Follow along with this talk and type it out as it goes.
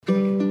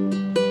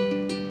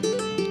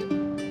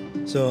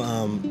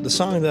The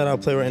song that I'll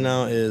play right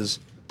now is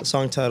a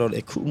song titled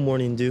 "A Cool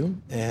Morning Dew,"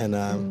 and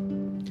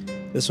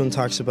this one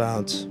talks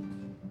about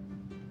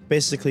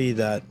basically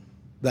that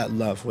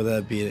love, whether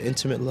that be an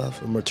intimate love,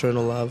 a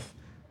maternal love,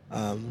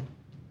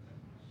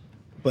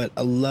 but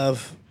a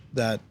love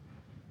that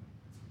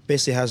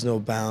basically has no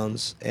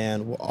bounds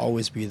and will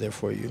always be there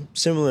for you.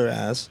 Similar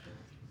as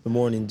the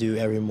morning dew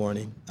every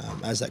morning,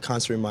 as that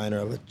constant reminder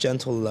of a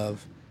gentle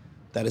love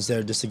that is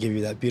there just to give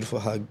you that beautiful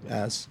hug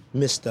as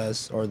mist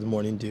does, or the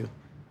morning dew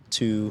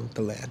to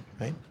the land,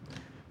 right?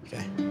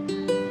 Okay.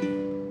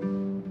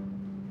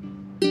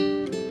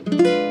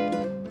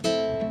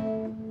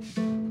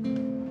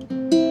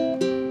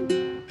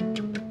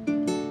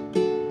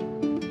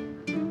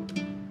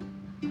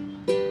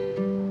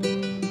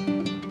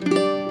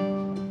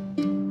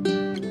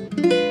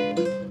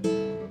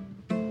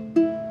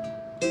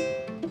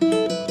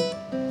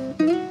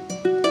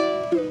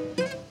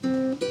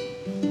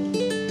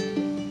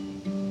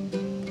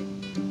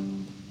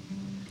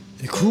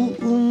 A cool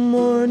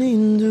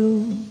morning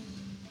dew,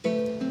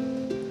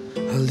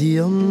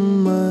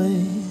 aliyamai,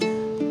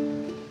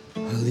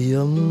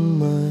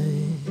 aliyamai,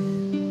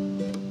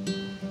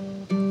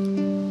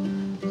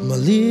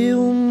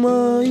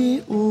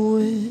 maliumai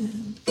ue,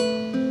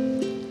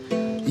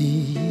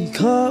 I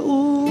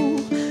kau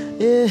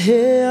e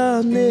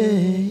hea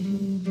nei,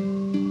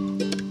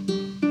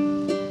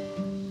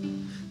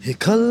 he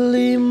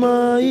kali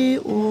mai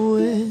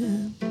ue,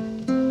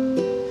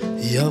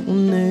 iau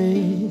nei.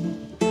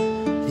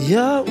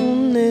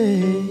 Yaune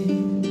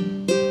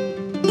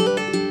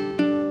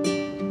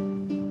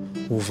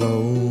o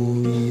vau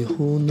I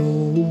hono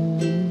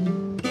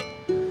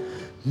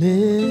me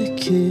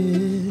ke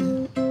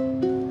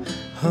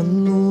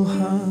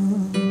hanoha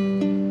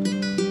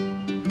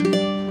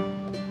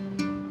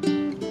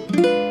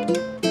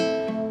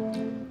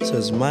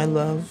says my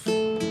love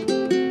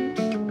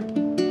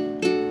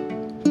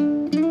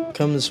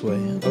come this way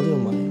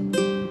aliyamai.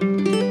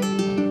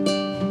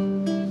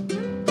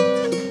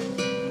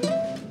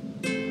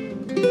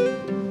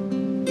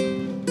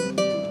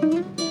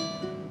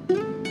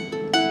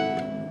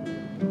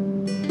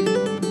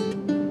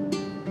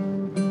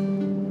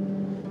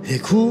 A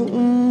cool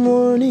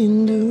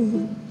morning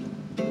dew,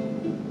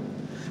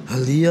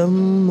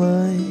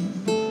 aliyamai,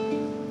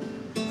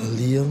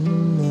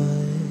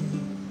 aliyamai,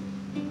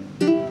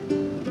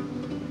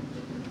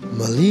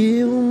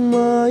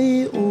 maliumai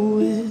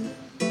ue,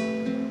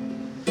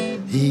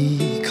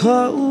 I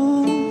kau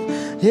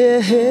e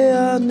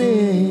hea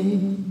nei,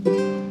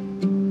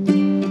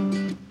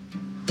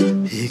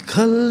 I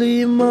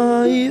kali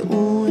mai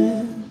ue,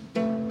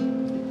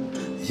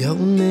 iau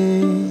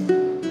nei.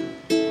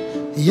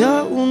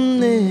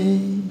 Yaune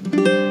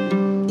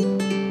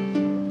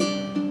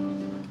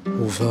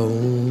o vau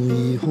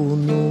I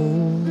hono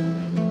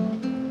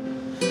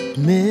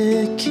me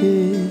ke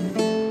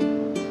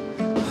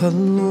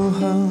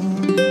aloha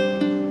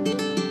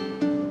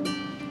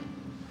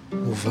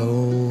o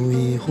vau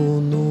I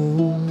hono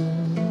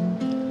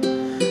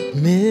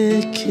me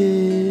ke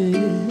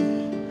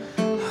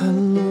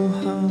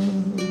aloha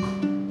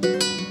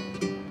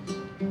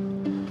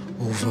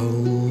o vau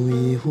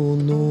I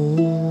hono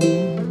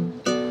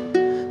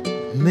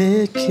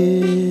me ke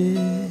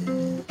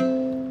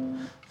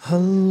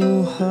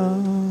aloha.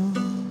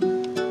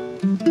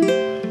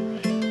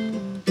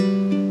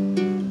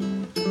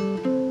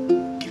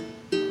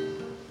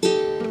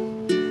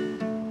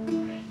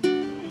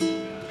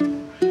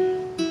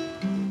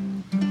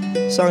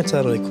 Song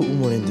titled "A Cool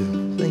Morning Dew."